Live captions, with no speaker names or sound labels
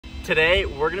Today,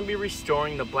 we're gonna be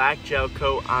restoring the black gel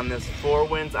coat on this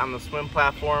 4Winds on the swim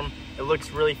platform. It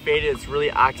looks really faded, it's really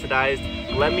oxidized.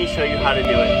 Let me show you how to do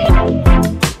it.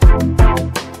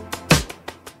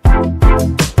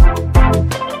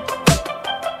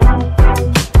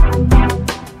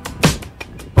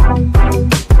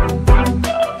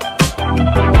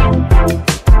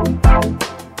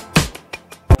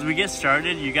 As we get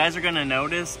started, you guys are gonna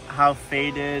notice how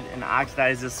faded and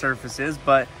oxidized this surface is,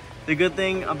 but the good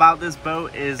thing about this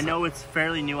boat is I know it's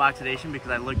fairly new oxidation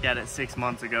because I looked at it 6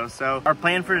 months ago. So our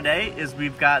plan for today is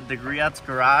we've got the Griot's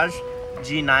Garage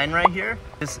G9 right here.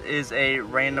 This is a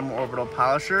random orbital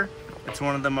polisher. It's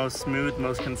one of the most smooth,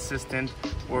 most consistent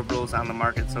orbitals on the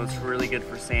market, so it's really good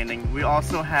for sanding. We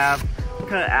also have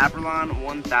cut Aperlon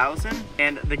 1000,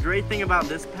 and the great thing about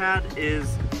this pad is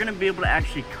we're gonna be able to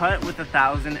actually cut with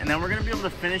 1000, and then we're gonna be able to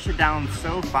finish it down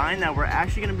so fine that we're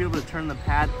actually gonna be able to turn the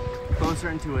pad closer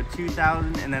into a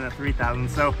 2000 and then a 3000.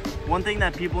 So one thing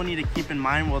that people need to keep in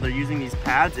mind while they're using these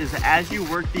pads is as you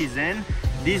work these in,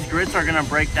 these grits are gonna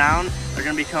break down, they're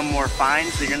gonna become more fine,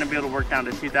 so you're gonna be able to work down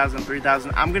to 2000,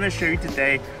 3000. I'm gonna show you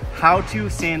today how to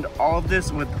sand all of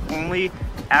this with only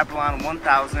Aperlon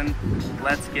 1000.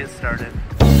 Let's get started.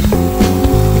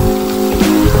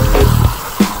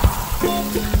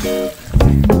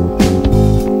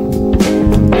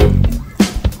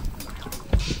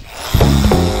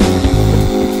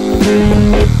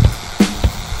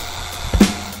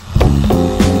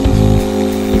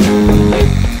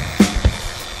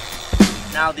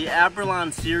 Now the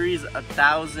Aperlon series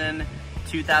 1000,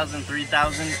 2000,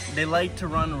 3000, they like to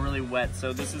run really wet.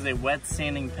 So this is a wet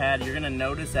sanding pad. You're gonna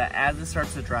notice that as it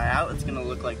starts to dry out, it's gonna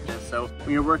look like this. So when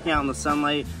you're working out in the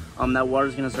sunlight, that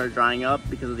water's gonna start drying up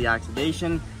because of the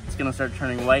oxidation. It's gonna start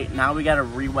turning white. Now we gotta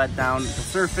re-wet down the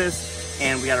surface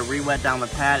and we gotta re-wet down the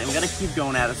pad and we gotta keep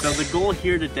going at it. So the goal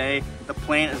here today, the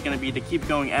plan is gonna be to keep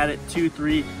going at it 2,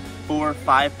 3, 4,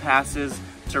 5 passes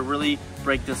to really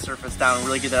break this surface down and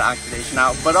really get that oxidation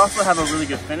out, but also have a really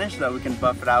good finish so that we can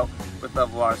buff it out with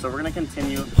level R. So we're gonna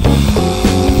continue.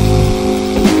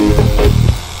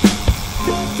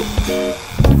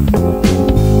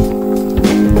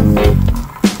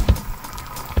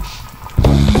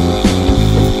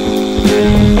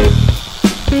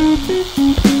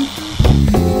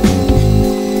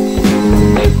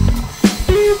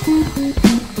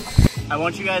 I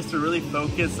want you guys to really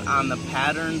focus on the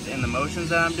patterns and the motions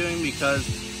that I'm doing, because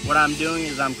what I'm doing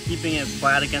is I'm keeping it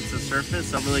flat against the surface,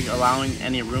 so I'm really allowing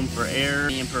any room for error,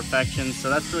 any imperfections. So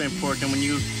that's really important. When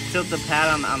you tilt the pad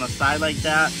on the side like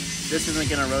that, this isn't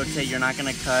gonna rotate, you're not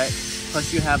gonna cut.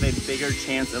 Plus you have a bigger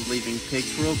chance of leaving pig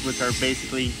swirls, which are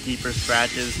basically deeper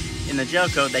scratches in the gel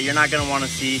coat that you're not gonna wanna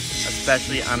see,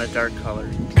 especially on a dark color.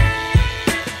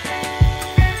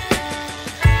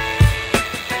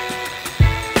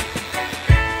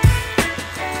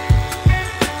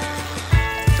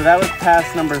 So that was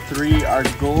pass number 3. Our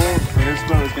goal for this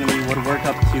boat is going to be to work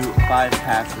up to 5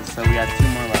 passes. So we got 2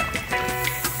 more left.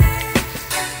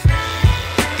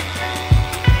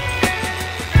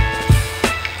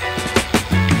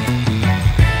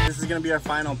 This is going to be our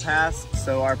final pass.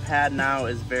 So our pad now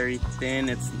is very thin.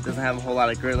 It doesn't have a whole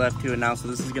lot of grit left to it now. So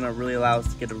this is going to really allow us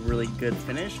to get a really good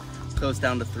finish. Close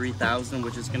down to 3000,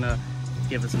 which is going to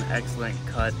give us an excellent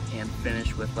cut and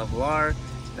finish with level R.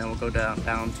 Then we'll go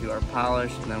down to our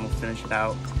polish, and then we'll finish it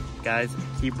out. Guys,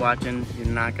 keep watching. You're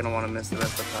not going to want to miss the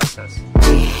rest of the process.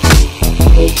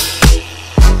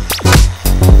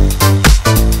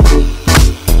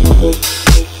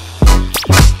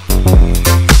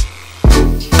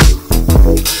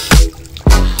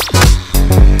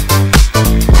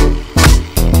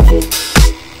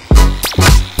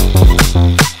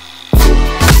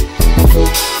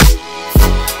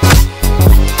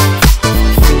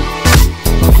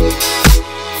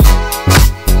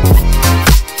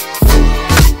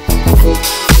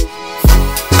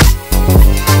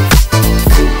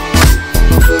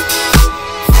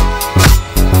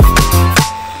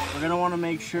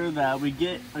 Make sure that we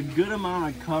get a good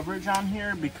amount of coverage on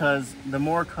here, because the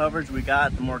more coverage we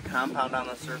got, the more compound on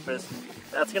the surface,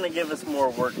 that's going to give us more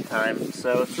work time.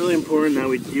 So it's really important that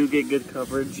we do get good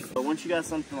coverage. But once you got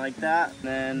something like that,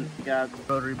 then you got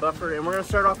the rotary buffer, and we're going to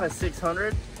start off at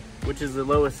 600, which is the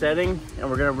lowest setting, and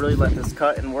we're going to really let this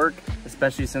cut and work,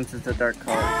 especially since it's a dark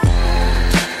color.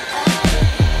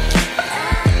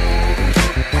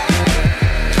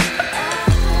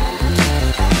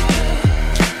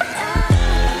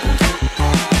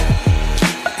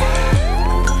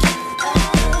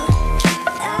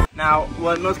 Now,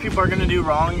 what most people are going to do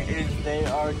wrong is they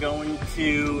are going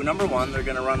to, number one, they're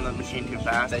going to run the machine too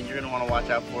fast. That you're going to want to watch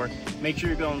out for. Make sure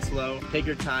you're going slow, take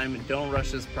your time, don't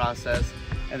rush this process.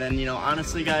 And then, you know,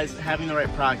 honestly guys, having the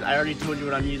right products. I already told you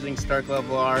what I'm using, Stark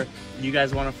Level R. You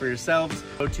guys want it for yourselves,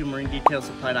 go to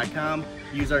marinedetailsupply.com,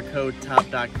 use our code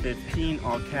topdock15,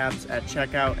 all caps, at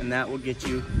checkout, and that will get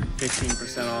you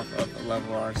 15% off of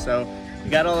Level R. So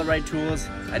you got all the right tools.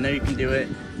 I know you can do it.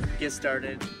 Get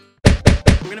started.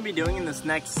 What we're gonna be doing in this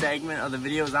next segment of the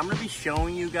video is I'm gonna be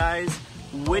showing you guys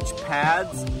which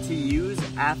pads to use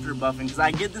after buffing, because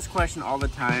I get this question all the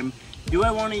time. Do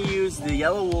I want to use the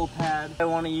yellow wool pad? Do I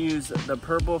want to use the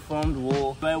purple foamed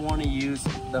wool? Do I want to use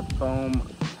the foam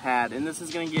pad? And this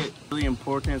is going to get really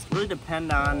important. It's really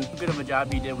depend on how good of a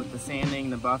job you did with the sanding,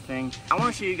 the buffing. I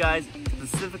want to show you guys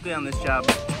specifically on this job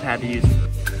which pad to use.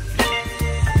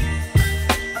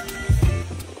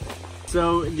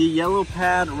 So the yellow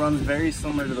pad runs very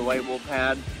similar to the white wool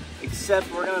pad,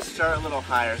 except we're going to start a little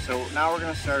higher. So now we're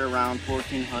going to start around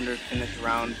 1400, finish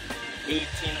around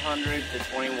 1800 to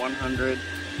 2100,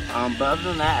 but other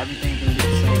than that, everything can be the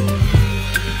same.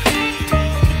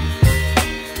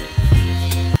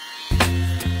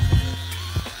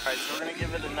 Alright, so we're going to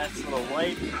give it a nice little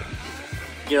wipe,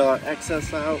 get all our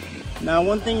excess out. Now,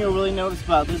 one thing you'll really notice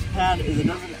about this pad is it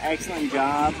does an excellent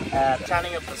job at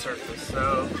shining up the surface.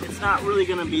 So it's not really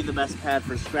going to be the best pad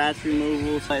for scratch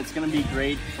removal, so it's going to be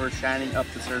great for shining up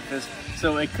the surface.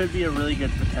 So it could be a really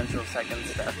good potential second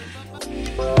step.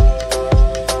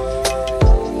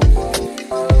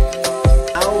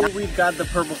 Now we've got the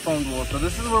purple foamed wool. So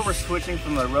this is where we're switching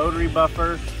from the rotary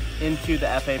buffer into the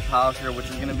FA polisher, which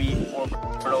is going to be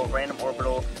random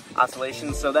orbital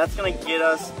oscillations. So that's going to get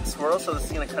us swirls. So this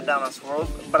is going to cut down on swirls.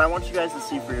 But I want you guys to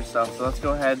see for yourself. So let's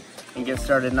go ahead and get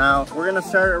started now. We're going to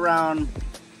start around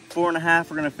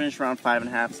 4.5. We're going to finish around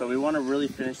 5.5. So we want to really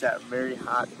finish that very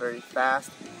hot, very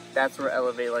fast. That's where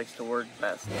Elevate likes to work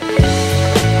best.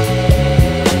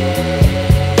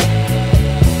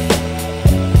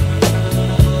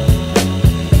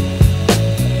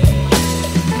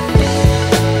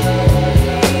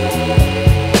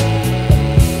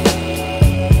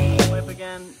 Wipe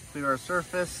again through our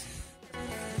surface.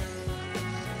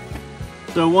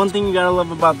 So one thing you gotta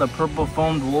love about the purple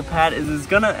foamed wool pad is it's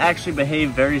gonna actually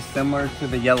behave very similar to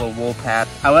the yellow wool pad.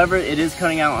 However, it is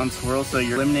cutting out on swirls, so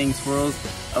you're eliminating swirls,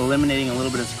 eliminating a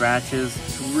little bit of scratches.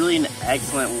 It's really an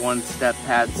excellent one-step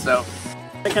pad. So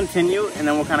I'm gonna continue, and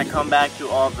then we'll kind of come back to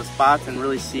all of the spots and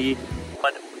really see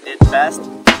what did best.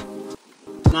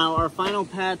 Now our final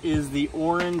pad is the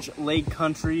orange Lake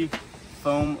Country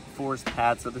foam force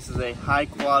pad. So this is a high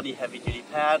quality heavy duty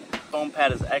pad. Foam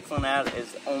pad is excellent at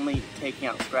is only taking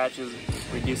out scratches,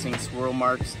 reducing swirl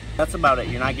marks. That's about it.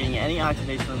 You're not getting any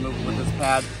oxidation removal with this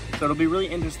pad. So it'll be really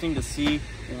interesting to see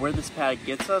where this pad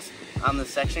gets us on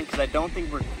this section, because I don't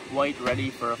think we're quite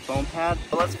ready for a foam pad,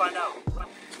 but let's find out.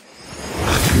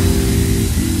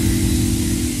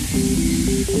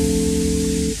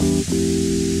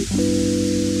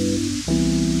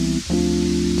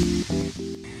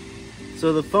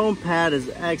 So the foam pad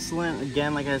is excellent,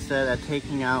 again, like I said, at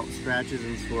taking out scratches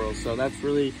and swirls. So that's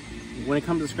really, when it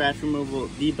comes to scratch removal,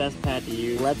 the best pad to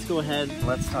use. Let's go ahead,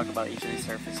 let's talk about each of these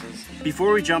surfaces.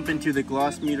 Before we jump into the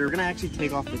gloss meter, we're gonna actually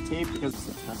take off the tape because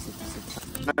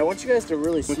I want you guys to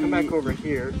really see. We'll come back over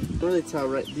here. Really tell,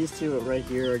 right, these two right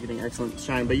here are getting excellent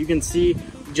shine, but you can see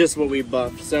just what we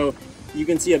buffed. So you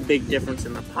can see a big difference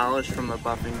in the polish from the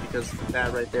buffing, because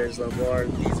that right there is Level R,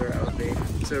 these are Elevate.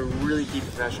 So really keep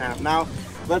that shine up. Now,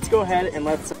 let's go ahead and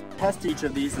let's test each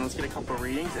of these and let's get a couple of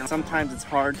readings. And sometimes it's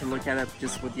hard to look at it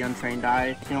just with the untrained eye.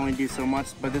 You can only do so much,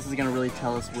 but this is gonna really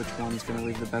tell us which one's gonna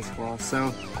leave the best gloss.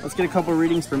 So let's get a couple of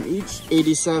readings from each.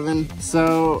 87.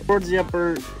 So towards the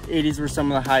upper 80s were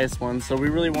some of the highest ones. So we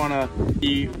really wanna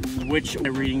see which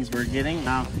readings we're getting.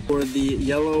 Now for the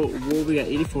yellow wool, we got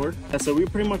 84. So we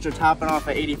pretty much are topping off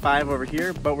at 85 over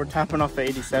here, but we're topping off at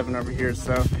 87 over here.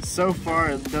 So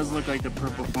far it does look like the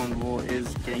purple foamed wool is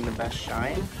getting the best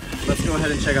shine. Let's go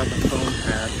ahead and check out the foam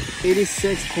pad.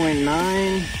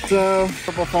 86.9. So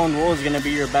purple foamed wool is gonna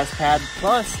be your best pad.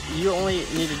 Plus you only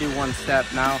need to do one step.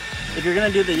 Now, if you're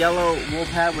gonna do the yellow wool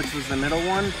pad, which was the middle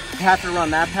one, you have to run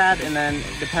that pad, and then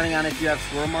depending on if you have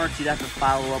swirl marks, you'd have to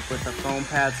follow up with a foam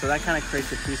pad. So that kind of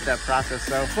creates a two-step process.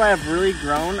 So that's why I've really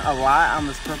grown a lot on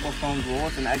this purple foamed wool.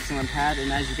 It's an excellent pad,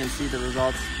 and as you can see, the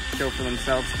results show for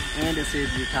themselves, and it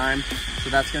saves you time. So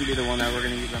that's gonna be the one that we're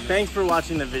gonna use on this. Thanks for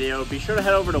watching the video. Be sure to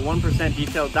head over to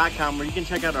 1%detail.com where you can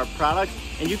check out our products,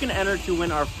 and you can enter to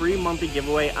win our free monthly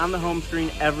giveaway on the home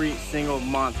screen every single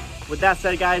month. With that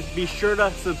said, guys, be sure to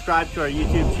subscribe to our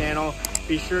YouTube channel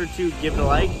be sure to give it a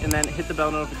like and then hit the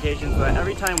bell notification so that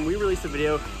every time we release a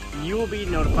video, you will be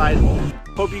notified.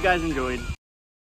 Hope you guys enjoyed.